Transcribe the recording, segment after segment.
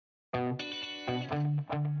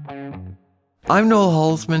I'm Noel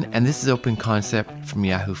Holzman, and this is Open Concept from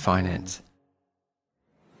Yahoo Finance.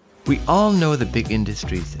 We all know the big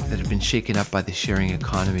industries that have been shaken up by the sharing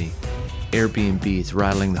economy. Airbnb is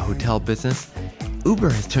rattling the hotel business.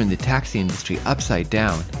 Uber has turned the taxi industry upside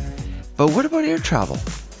down. But what about air travel?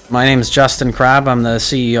 My name is Justin Crabb. I'm the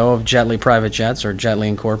CEO of Jetly Private Jets, or Jetly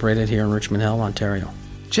Incorporated, here in Richmond Hill, Ontario.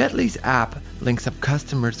 Jetly's app links up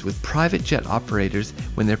customers with private jet operators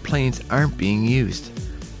when their planes aren't being used.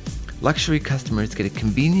 Luxury customers get a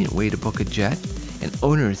convenient way to book a jet, and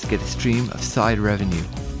owners get a stream of side revenue.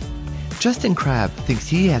 Justin Crabb thinks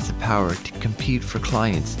he has the power to compete for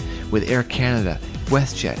clients with Air Canada,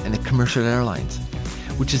 WestJet, and the commercial airlines,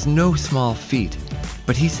 which is no small feat,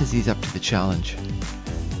 but he says he's up to the challenge.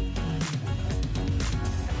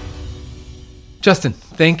 Justin,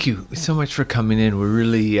 thank you so much for coming in. We're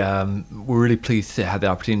really pleased to have the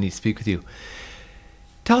opportunity to speak with you.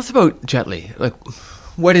 Tell us about Jetly.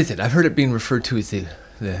 What is it? I've heard it being referred to as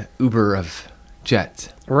the Uber of jets.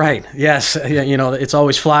 Right. Yes. It's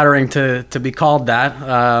always flattering to be called that.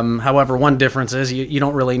 However, one difference is you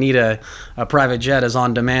don't really need a private jet as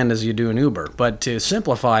on demand as you do an Uber. But to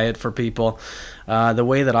simplify it for people, the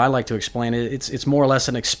way that I like to explain it, it's more or less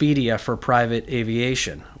an Expedia for private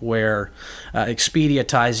aviation, where Expedia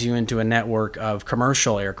ties you into a network of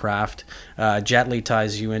commercial aircraft. Jetly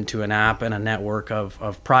ties you into an app and a network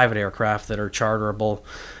of private aircraft that are charterable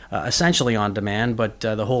essentially on demand, but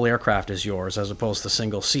the whole aircraft is yours as opposed to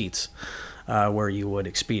single seats where you would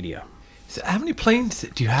Expedia. So how many planes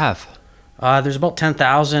do you have? There's about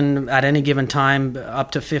 10,000 at any given time,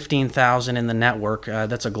 up to 15,000 in the network.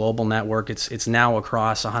 That's a global network. It's now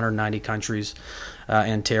across 190 countries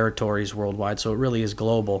and territories worldwide, so it really is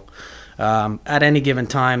global. At any given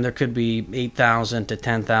time, there could be 8,000 to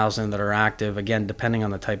 10,000 that are active, again, depending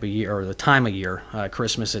on the type of year or the time of year.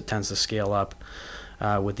 Christmas, it tends to scale up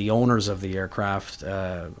with the owners of the aircraft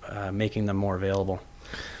making them more available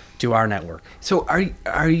to our network. So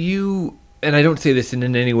are you, and I don't say this in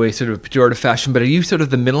any way sort of pejorative fashion, but are you sort of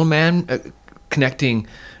the middleman connecting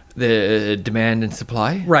the demand and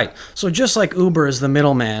supply? Right. So just like Uber is the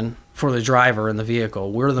middleman for the driver in the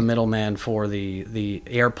vehicle, we're the middleman for the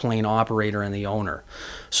airplane operator and the owner.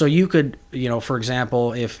 So you could, for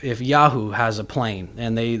example, if Yahoo has a plane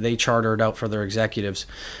and they charter it out for their executives,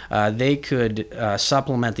 they could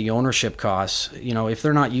supplement the ownership costs. If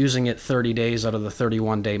they're not using it 30 days out of the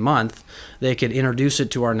 31-day month, they could introduce it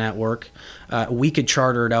to our network. We could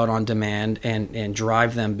charter it out on demand and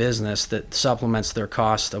drive them business that supplements their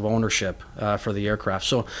cost of ownership for the aircraft.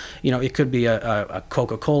 So, it could be a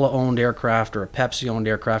Coca-Cola owned aircraft or a Pepsi owned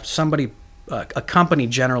aircraft. A company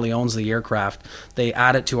generally owns the aircraft. They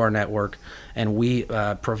add it to our network, and we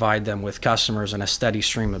provide them with customers and a steady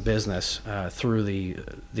stream of business through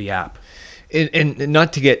the app. And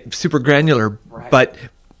not to get super granular, right, but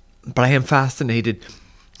I am fascinated.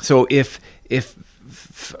 So if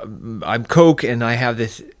I'm Coke and I have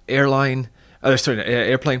this airplane,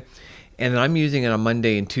 and I'm using it on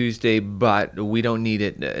Monday and Tuesday, but we don't need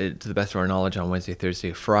it to the best of our knowledge on Wednesday,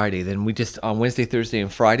 Thursday, Friday. Then we just on Wednesday, Thursday,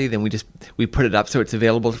 and Friday, then we put it up so it's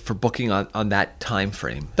available for booking on that time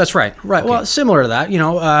frame. That's right. Right. Okay. Well, similar to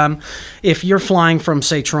that, if you're flying from,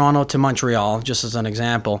 say, Toronto to Montreal, just as an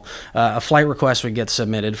example, a flight request would get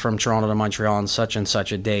submitted from Toronto to Montreal on such and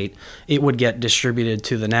such a date. It would get distributed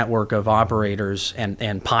to the network of operators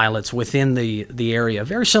and pilots within the area.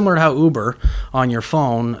 Very similar to how Uber on your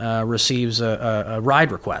phone receives a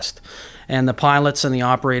ride request, and the pilots and the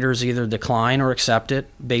operators either decline or accept it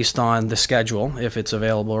based on the schedule, if it's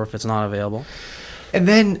available or if it's not available. And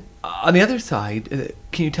then on the other side,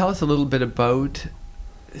 can you tell us a little bit about,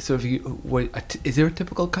 so is there a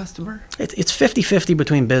typical customer? It's 50-50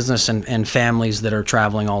 between business and families that are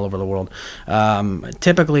traveling all over the world.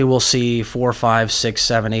 Typically, we'll see 4, 5, 6,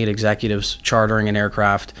 7, 8 executives chartering an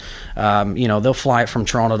aircraft. They'll fly it from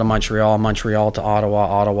Toronto to Montreal, Montreal to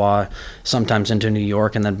Ottawa, sometimes into New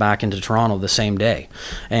York, and then back into Toronto the same day.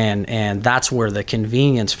 And that's where the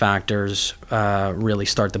convenience factors really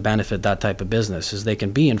start to benefit that type of business, is they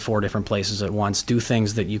can be in 4 different places at once, do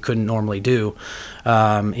things that you couldn't normally do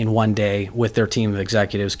in one day with their team of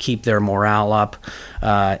executives, keep their morale up,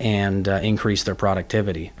 and increase their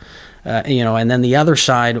productivity. And then the other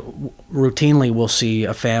side, routinely we'll see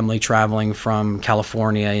a family traveling from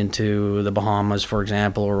California into the Bahamas, for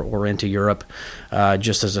example, or into Europe,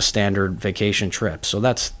 just as a standard vacation trip. So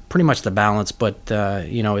that's pretty much the balance, but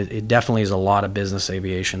it definitely is a lot of business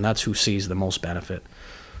aviation. That's who sees the most benefit.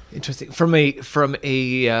 Interesting.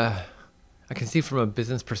 I can see from a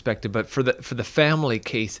business perspective, but for the family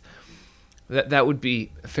case, that would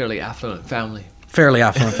be a fairly affluent family. Fairly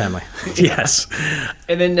affluent family. Yes.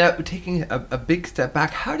 And then taking a big step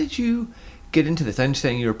back, how did you get into this? I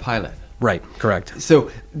understand you're a pilot. Right. Correct.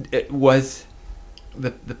 So it was the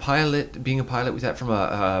pilot, being a pilot, was that from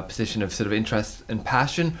a position of sort of interest and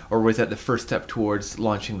passion, or was that the first step towards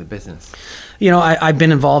launching the business? You know, I've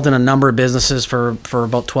been involved in a number of businesses for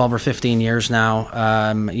about 12 or 15 years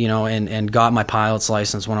now, you know, and got my pilot's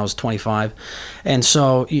license when I was 25. And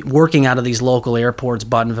so working out of these local airports,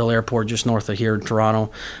 Buttonville Airport, just north of here in Toronto,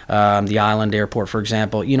 the Island Airport, for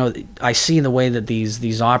example, you know, I see the way that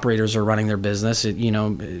these operators are running their business.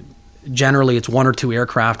 Generally, it's one or two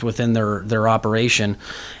aircraft within their operation,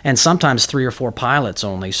 and sometimes 3 or 4 pilots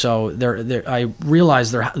only. So I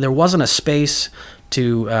realized there wasn't a space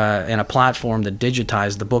and a platform that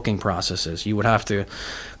digitized the booking processes. You would have to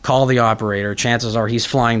call the operator. Chances are he's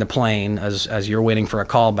flying the plane as you're waiting for a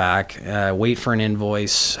call back, wait for an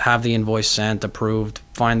invoice, have the invoice sent, approved,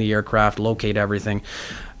 find the aircraft, locate everything.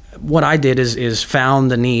 What I did is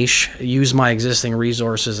found the niche, used my existing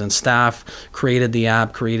resources and staff, created the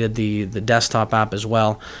app, created the desktop app as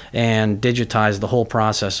well, and digitized the whole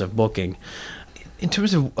process of booking. In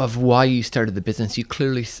terms of why you started the business, you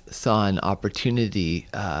clearly saw an opportunity.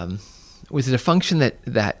 Was it a function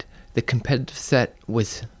that the competitive set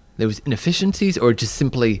there was inefficiencies, or just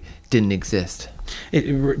simply didn't exist?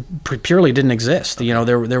 It purely didn't exist. You know,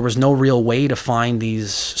 there was no real way to find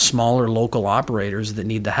these smaller local operators that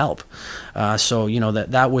need the help. So, you know,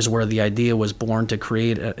 that was where the idea was born, to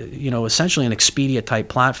create, essentially an Expedia type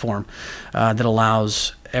platform that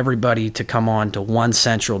allows everybody to come on to one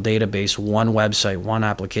central database, one website, one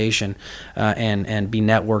application, and be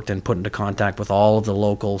networked and put into contact with all of the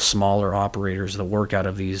local smaller operators that work out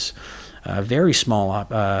of these very small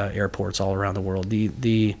airports all around the world.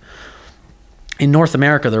 In North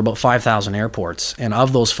America, there are about 5,000 airports, and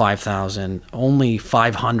of those 5,000, only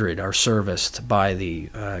 500 are serviced by the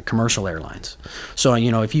commercial airlines. So,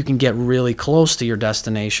 you know, if you can get really close to your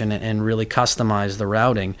destination and really customize the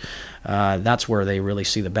routing, that's where they really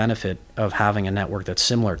see the benefit of having a network that's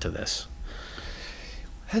similar to this.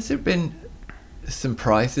 Has there been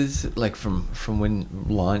surprises, like from when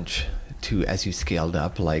launch to as you scaled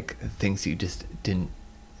up, like things you just didn't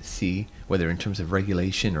see, whether in terms of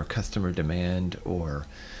regulation or customer demand or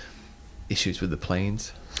issues with the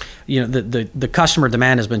planes? You know, the customer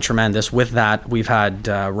demand has been tremendous. With that, we've had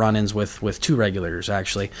run-ins with 2 regulators,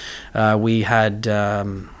 actually. We had a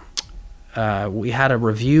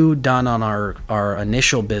review done on our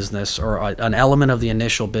initial business, or an element of the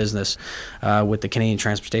initial business with the Canadian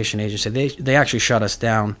Transportation Agency. They actually shut us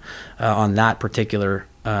down on that particular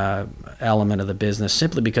element of the business,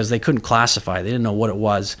 simply because they couldn't classify. They didn't know what it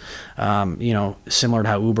was. Similar to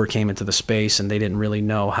how Uber came into the space, and they didn't really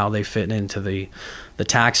know how they fit into the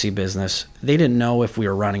taxi business. They didn't know if we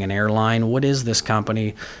were running an airline. What is this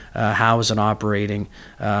company? How is it operating?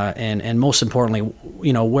 And most importantly,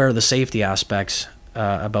 you know, where are the safety aspects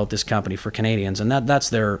about this company for Canadians? And that's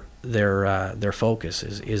their focus.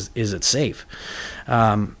 Is it safe?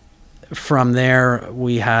 From there,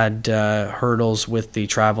 we had hurdles with the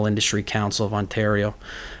Travel Industry Council of Ontario,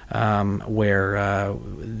 where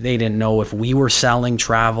they didn't know if we were selling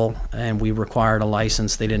travel and we required a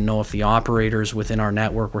license. They didn't know if the operators within our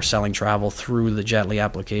network were selling travel through the Jetly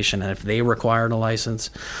application and if they required a license.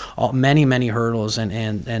 Many hurdles,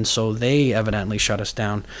 and so they evidently shut us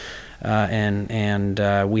down. And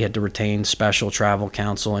we had to retain special travel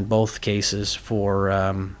counsel in both cases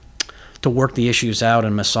to work the issues out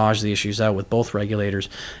and massage the issues out with both regulators.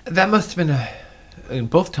 That must have been in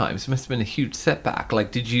both times, must have been a huge setback.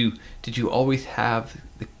 Like, did you always have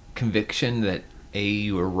the conviction that A,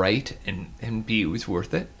 you were right, and B, it was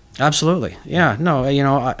worth it? Absolutely. Yeah. No, you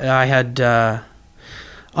know, I had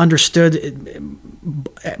understood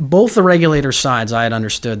both the regulator sides. I had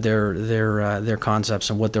understood their concepts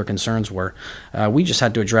and what their concerns were. We just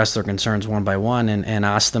had to address their concerns one by one and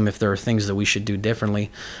ask them if there are things that we should do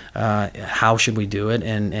differently. How should we do it,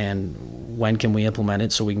 and when can we implement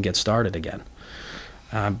it so we can get started again?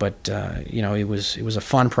 But it was a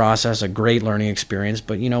fun process, a great learning experience.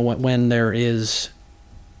 But you know, when there is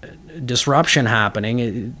disruption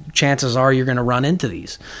happening, chances are you're going to run into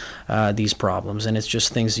these problems, and it's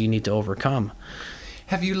just things you need to overcome.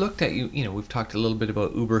 Have you looked at, we've talked a little bit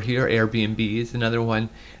about Uber here. Airbnb is another one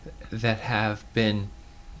that have been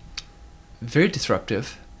very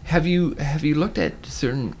disruptive. Have you looked at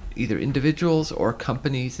certain either individuals or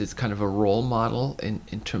companies as kind of a role model in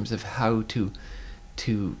terms of how to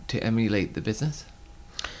emulate the business?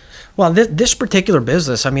 Well, this particular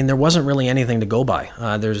business, I mean, there wasn't really anything to go by.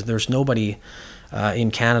 There's nobody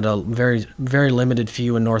in Canada, very limited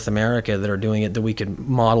few in North America that are doing it that we could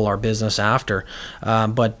model our business after.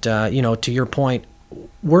 But to your point,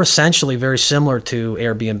 we're essentially very similar to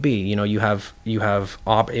Airbnb. You have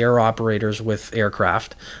air operators with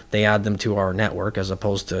aircraft. They add them to our network as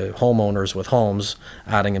opposed to homeowners with homes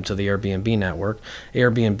adding them to the Airbnb network.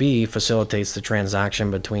 Airbnb facilitates the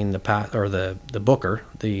transaction between the booker,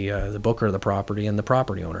 the booker of the property, and the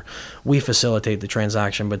property owner. We facilitate the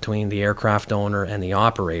transaction between the aircraft owner and the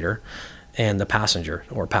operator and the passenger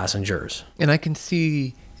or passengers. And I can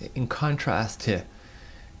see, in contrast to,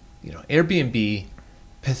 Airbnb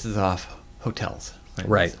pisses off hotels.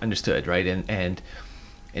 Right. That's understood, right? And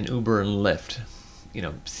Uber and Lyft,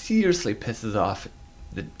 seriously pisses off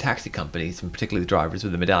the taxi companies, and particularly the drivers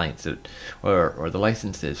with the medallions or the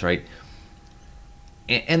licenses, right?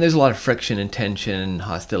 And there's a lot of friction and tension and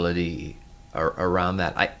hostility around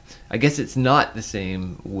that. I guess it's not the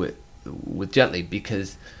same with Jetly,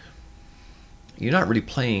 because you're not really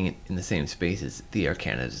playing in the same space as the Air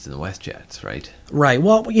Canadas and the WestJets, right? Right.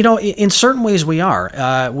 Well, in certain ways we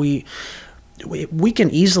are. We can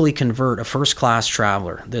easily convert a first-class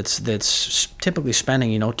traveler that's typically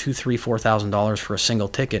spending, $2,000, $3,000, $4,000 for a single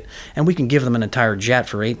ticket, and we can give them an entire jet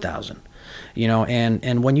for $8,000.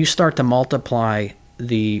 And when you start to multiply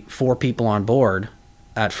the 4 people on board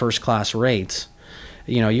at first-class rates,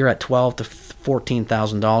 you're at $12,000 to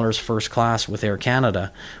 $14,000 first class with Air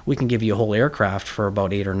Canada. We can give you a whole aircraft for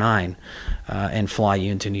about 8 or 9 and fly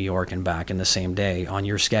you into New York and back in the same day on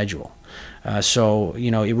your schedule. So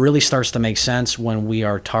it really starts to make sense when we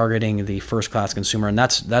are targeting the first class consumer, and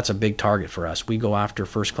that's a big target for us. We go after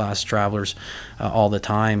first class travelers all the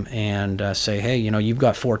time and say, hey, you've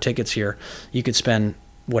got 4 tickets here. You could spend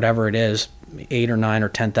whatever it is, 8 or 9 or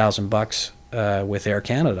 $10,000 with Air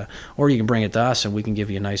Canada, or you can bring it to us and we can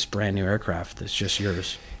give you a nice brand new aircraft that's just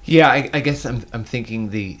yours. Yeah, I guess I'm thinking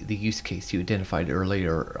the use case you identified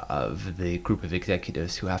earlier of the group of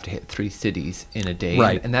executives who have to hit 3 cities in a day,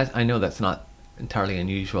 right? And that, I know that's not entirely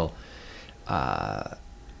unusual. That's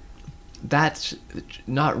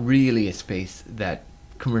not really a space that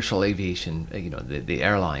commercial aviation, the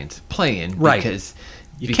airlines play in, right? Because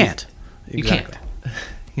you can't. Exactly.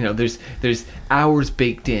 You can't. There's hours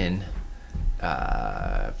baked in.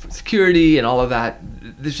 For security and all of that,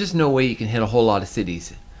 there's just no way you can hit a whole lot of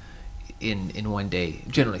cities in one day,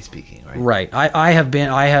 generally speaking, right? Right. I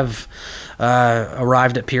have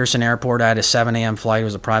arrived at Pearson Airport. I had a 7 a.m. flight. It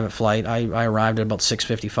was a private flight. I arrived at about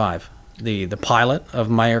 6:55. The pilot of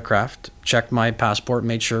my aircraft checked my passport,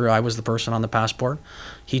 made sure I was the person on the passport.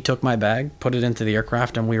 He took my bag, put it into the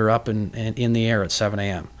aircraft, and we were up and in the air at 7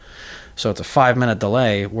 a.m. So it's a 5-minute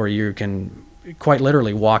delay where you can quite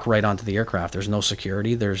literally walk right onto the aircraft. There's no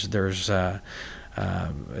security. There's the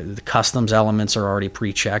customs elements are already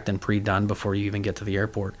pre-checked and pre-done before you even get to the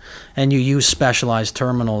airport. And you use specialized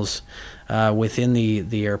terminals within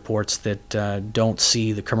the airports that don't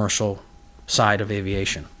see the commercial side of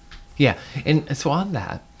aviation. Yeah, and so on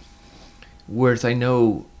that, whereas I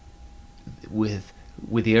know with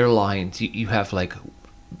the airlines, you have like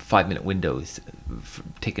 5-minute windows for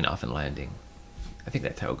taking off and landing. I think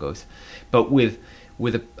that's how it goes. But with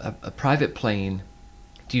a private plane,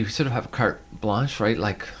 do you sort of have a carte blanche, right?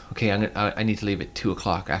 Like, okay, I need to leave at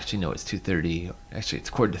 2:00. Actually, no, it's 2:30. Actually, it's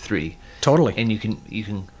 2:45. Totally. And you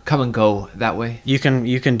can come and go that way. You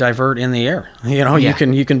can divert in the air. Yeah.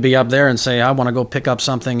 You can be up there and say, I want to go pick up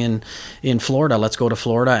something in Florida. Let's go to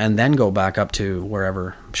Florida and then go back up to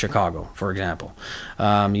wherever, Chicago, for example.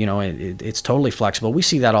 It's totally flexible. We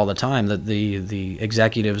see that all the time, that the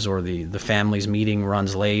executives or the family's meeting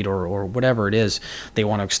runs late or whatever it is. They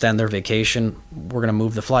want to extend their vacation. We're going to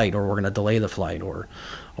move the flight, or we're going to delay the flight, or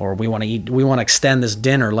we want to extend this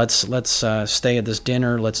dinner. Let's stay at this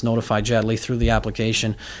dinner. Let's notify Jetly through the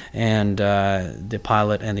application, and the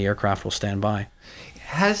pilot and the aircraft will stand by.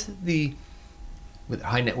 Has with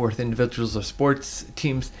high net worth individuals or sports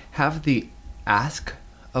teams, have the ask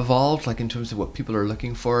evolved, like in terms of what people are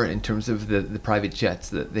looking for, in terms of the private jets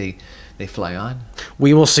that they fly on?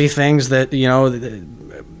 We will see things that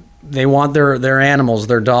they want their animals,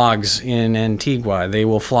 their dogs in Antigua. They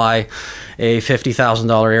will fly a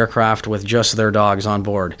 $50,000 aircraft with just their dogs on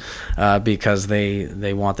board because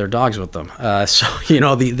they want their dogs with them. So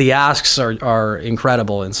the asks are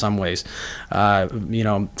incredible in some ways.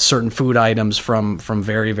 Certain food items from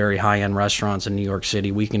very, very high-end restaurants in New York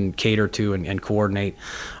City, we can cater to and coordinate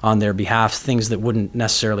on their behalf, things that wouldn't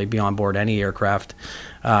necessarily be on board any aircraft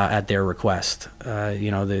at their request.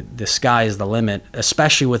 The sky is the limit,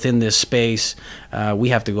 especially within this space. We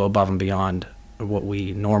have to go above and beyond what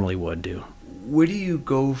we normally would do. where do you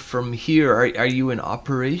go from here? Are you in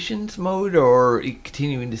operations mode, or are you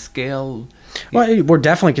continuing to scale? Well, we're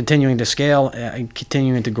definitely continuing to scale and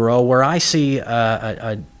continuing to grow. Where I see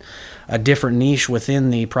a different niche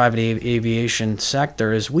within the private aviation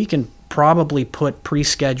sector is we can probably put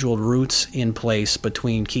pre-scheduled routes in place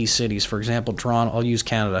between key cities. For example, Toronto, I'll use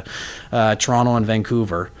Canada, Toronto and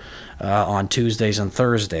Vancouver on Tuesdays and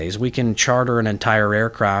Thursdays. We can charter an entire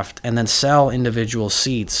aircraft and then sell individual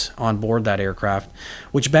seats on board that aircraft,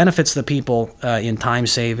 which benefits the people in time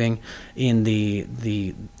saving, in the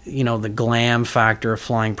glam factor of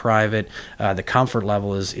flying private. The comfort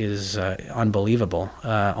level is unbelievable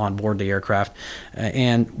on board the aircraft,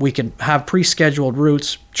 and we could have pre-scheduled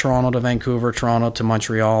routes: Toronto to Vancouver, Toronto to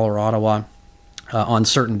Montreal or Ottawa on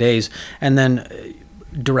certain days, and then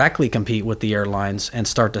directly compete with the airlines and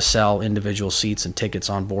start to sell individual seats and tickets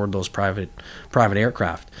on board those private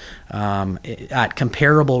aircraft at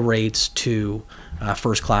comparable rates to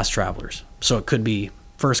first class travelers. So it could be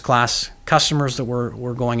first class customers that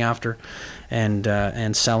we're going after,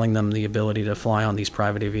 and selling them the ability to fly on these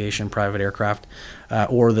private aircraft,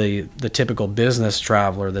 or the typical business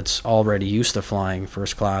traveler that's already used to flying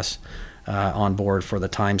first class on board for the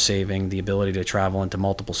time saving, the ability to travel into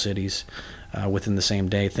multiple cities within the same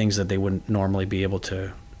day, things that they wouldn't normally be able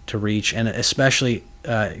to reach, and especially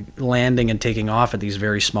landing and taking off at these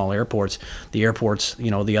very small airports, the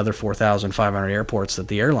other 4,500 airports that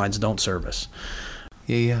the airlines don't service.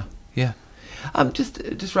 Yeah.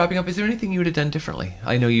 Just wrapping up, is there anything you would have done differently?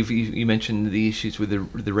 I know you mentioned the issues with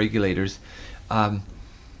the regulators.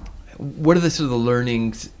 What are the sort of the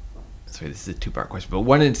learnings? Sorry, this is a two-part question, but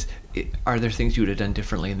one is, are there things you would have done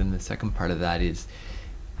differently? And then the second part of that is,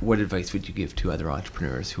 what advice would you give to other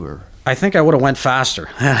entrepreneurs who are... I think I would have went faster.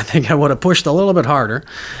 I think I would have pushed a little bit harder.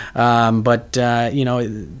 But you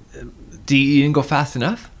didn't go fast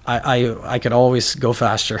enough? I could always go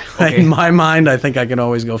faster. Okay. In my mind, I think I can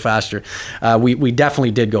always go faster. We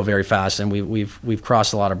definitely did go very fast, and we've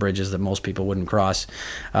crossed a lot of bridges that most people wouldn't cross.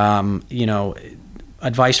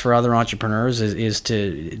 Advice for other entrepreneurs is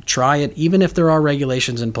to try it, even if there are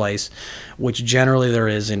regulations in place, which generally there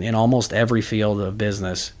is in almost every field of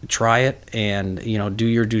business. Try it and do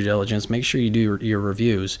your due diligence. Make sure you do your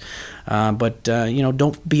reviews, but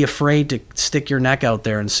don't be afraid to stick your neck out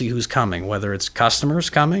there and see who's coming, whether it's customers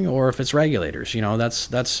coming or if it's regulators.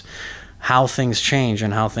 That's how things change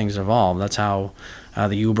and how things evolve. That's how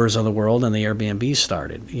the Ubers of the world and the Airbnbs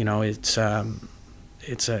started.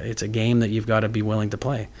 It's a game that you've got to be willing to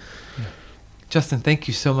play. Yeah. Justin, thank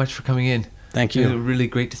you so much for coming in. Thank you. It was really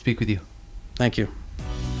great to speak with you. Thank you.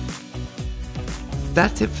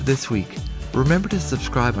 That's it for this week. Remember to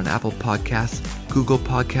subscribe on Apple Podcasts, Google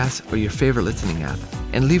Podcasts, or your favorite listening app,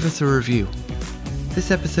 and leave us a review. This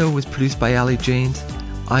episode was produced by Ali James.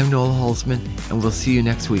 I'm Noel Holzman, and we'll see you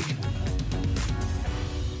next week.